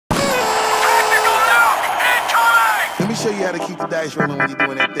show you how to keep the dice rolling when you're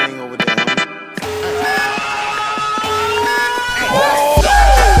doing that thing over there.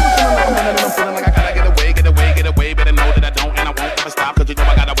 I'm feeling like I gotta get away, better know that I don't and I won't ever stop, cause you know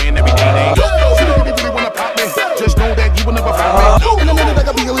I gotta win every day. So if you really wanna pop me, just know that you will never find me. In a minute I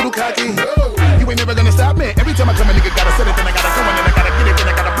gotta be a little cocky, you ain't never gonna stop me. Every time I come a nigga gotta set it, then I gotta go and then I gotta get it, then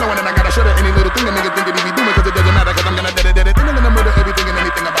I gotta blow and then I gotta shut it. Any little thing a nigga think that he be doing, cause it doesn't matter, cause I'm gonna dead it, then I'm gonna murder everything and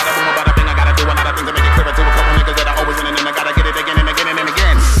anything about it. Boom, about a thing I gotta do, a lot of things to make it clearer to a couple niggas that I always in, and then I gotta get it again and again and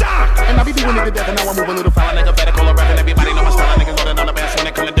again. Shocked! And I be doing it to death and now I move a little foul, nigga better call a rap and everybody know my style. Niggas know that I'm the best when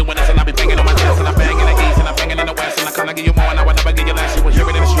they come to doing this, and I be banging on my chest and I bang in the east and I banging in the west and I come to give you more and I will never give you less. You will hear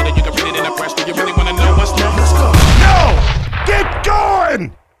it in the street and you can read it in the press. Do you really wanna know what's next? Let's go! No! Get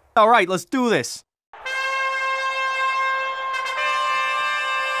going! Alright, let's do this.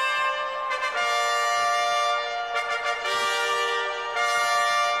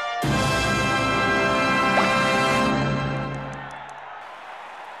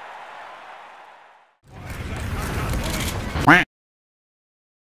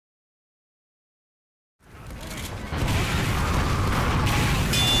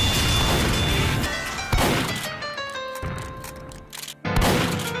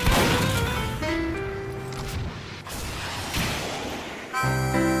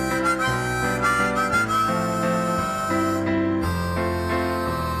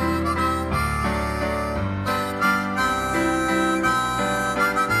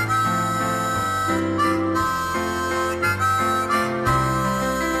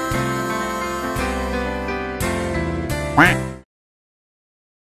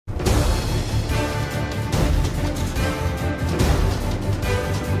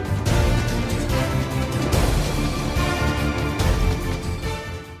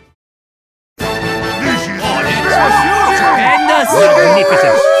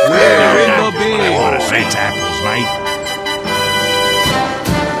 Magnificent! Where in the big? What a Saints apples, mate.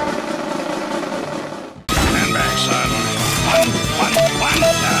 Stand back, son.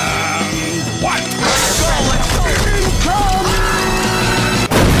 One.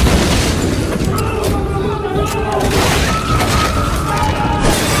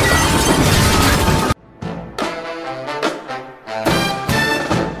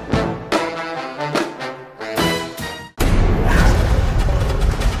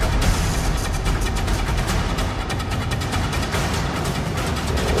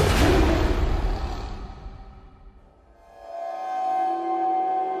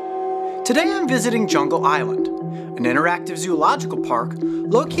 Today I'm visiting Jungle Island, an interactive zoological park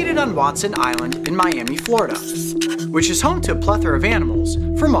located on Watson Island in Miami, Florida, which is home to a plethora of animals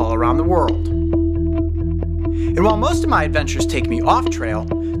from all around the world. And while most of my adventures take me off trail,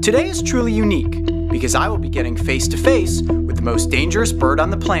 today is truly unique because I will be getting face to face with the most dangerous bird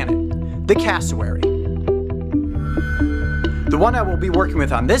on the planet, the cassowary. The one I will be working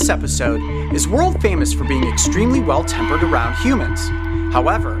with on this episode is world famous for being extremely well-tempered around humans.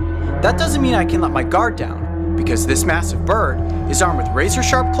 However, that doesn't mean I can let my guard down, because this massive bird is armed with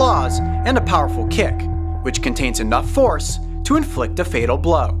razor-sharp claws and a powerful kick, which contains enough force to inflict a fatal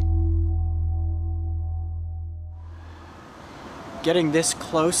blow. Getting this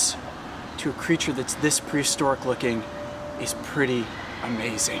close to a creature that's this prehistoric looking is pretty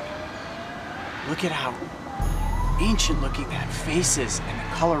amazing. Look at how ancient looking that face is, and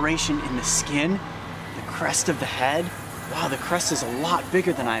the coloration in the skin, the crest of the head. Wow, the crest is a lot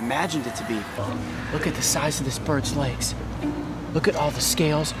bigger than I imagined it to be. Look at the size of this bird's legs. Look at all the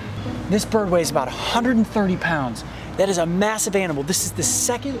scales. This bird weighs about 130 pounds. That is a massive animal. This is the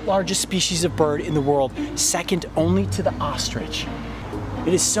second largest species of bird in the world, second only to the ostrich.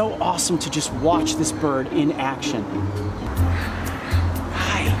 It is so awesome to just watch this bird in action.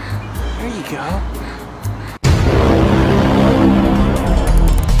 Hi, there you go.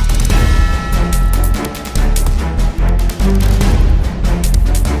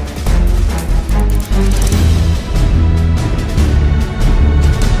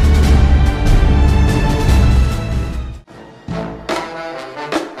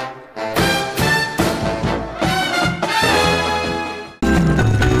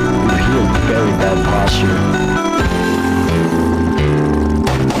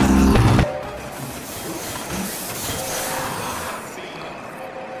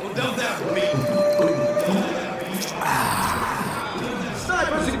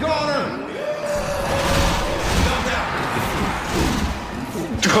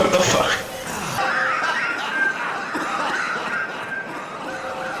 What the fuck?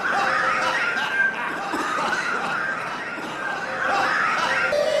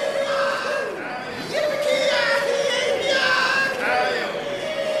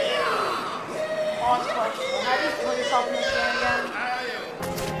 How do you put yourself in the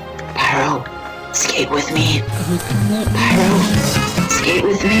Pyro, skate with me. Pyro, skate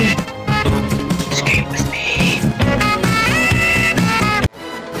with me. Skate with me.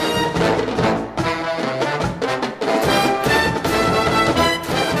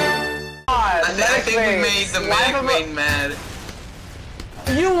 I think we made the medic main mad.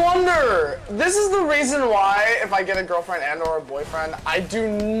 You wonder. This is the reason why, if I get a girlfriend and or a boyfriend, I do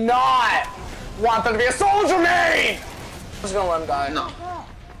not want them to be a soldier maid. I'm just gonna let him die. No.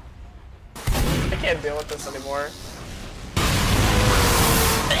 I can't deal with this anymore.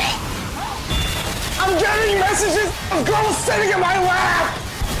 I'm getting messages of girls sitting in my lap.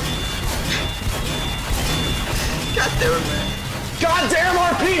 God damn it, man. Goddamn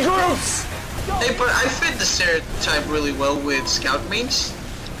RP groups. Hey, but I fit the stereotype really well with scout mates.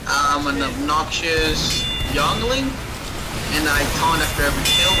 I'm an obnoxious youngling, and I taunt after every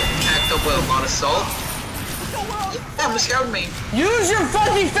kill, packed up with a lot of salt. Yeah, I'm a scout mate. Use your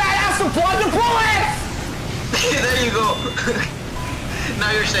fucking fat ass to plug the bullets! There you go.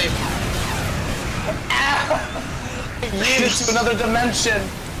 Now you're safe. Yeet it to another dimension.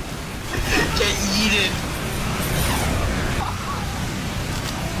 Get yeeted.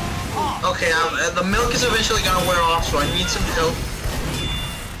 Okay, the milk is eventually gonna wear off, so I need some help.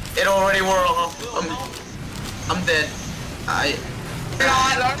 It already wore off. I'm dead. You're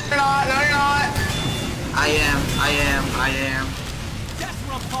not, no, you're not, no, you're not. I am. That's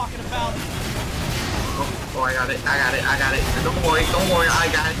what I'm talking about. Oh, I got it. Don't worry, I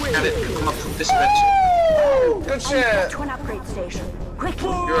got it. Come up from this bench. Good shit. To an upgrade station. Quickly.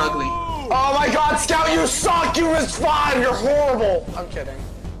 You're ugly. Oh my god, Scout, you suck! You respond! You're horrible! I'm kidding.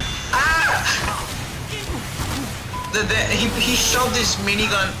 Ah! He shoved his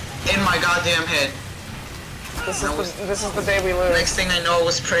minigun in my goddamn head. This is the day we lose. Next thing I know, I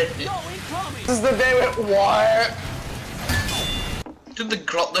was pregnant. This is the day we... What? Dude, the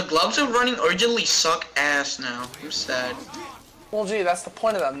gloves are running urgently suck ass now. I'm sad. Well, gee, that's the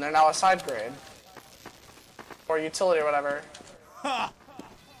point of them. They're now a side grade. Or utility or whatever. I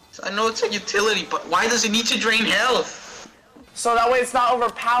know it's a utility, but why does it need to drain health? So that way it's not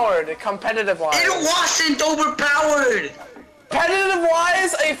overpowered, competitive-wise. It wasn't overpowered!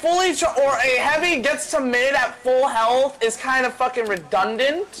 Competitive-wise, a fully or a heavy gets to mid at full health is kind of fucking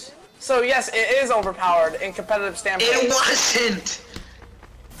redundant. So yes, it is overpowered in competitive standpoint. It wasn't!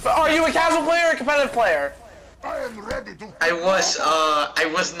 Are you a casual player or a competitive player? I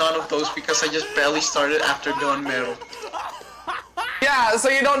was none of those because I just barely started after gun metal. Yeah, so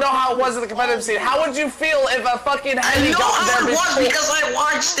you don't know how it was in the competitive scene. How would you feel if a fucking heavy got there? I know how it was because I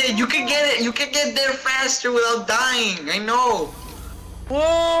watched it. You can get it. You can get there faster without dying. I know.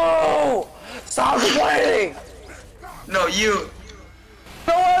 Whoa! Stop complaining. No, you. You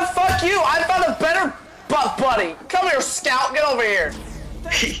know what? Fuck you. I found a better butt buddy. Come here, Scout. Get over here.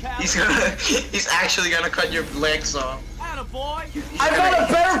 He's actually gonna cut your legs off. Attaboy. I found a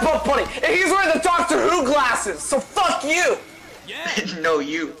better butt buddy, and he's wearing the Doctor Who glasses. So fuck you. Yeah. No,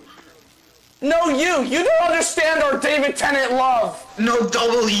 you. No, you. You don't understand our David Tennant love. No,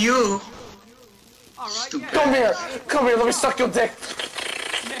 double you. All right. Stupid. Come here. Come here. Let me suck your dick.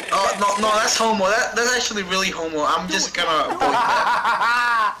 Oh no, that's homo. That's actually really homo. I'm just gonna avoid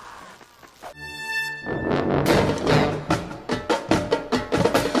that.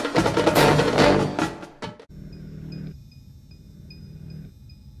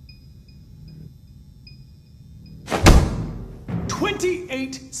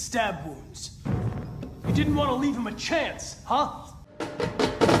 28 stab wounds. You didn't want to leave him a chance, huh?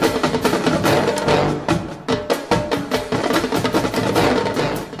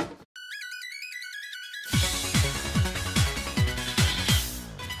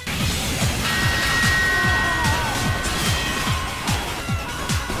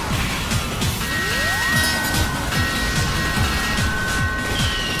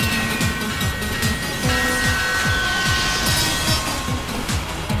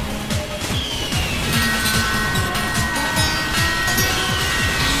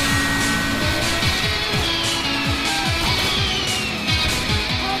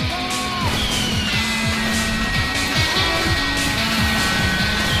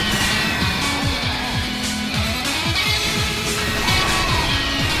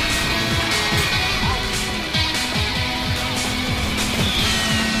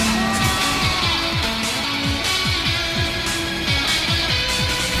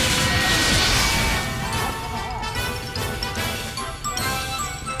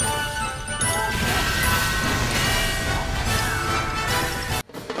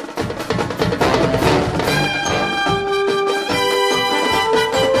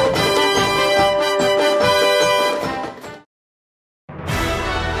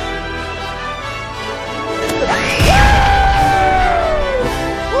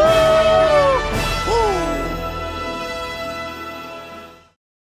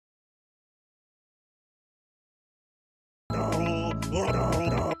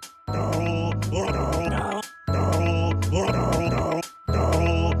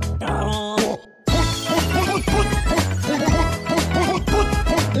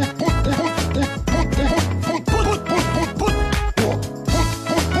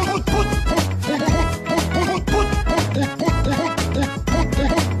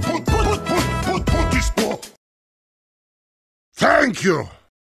 Thank you.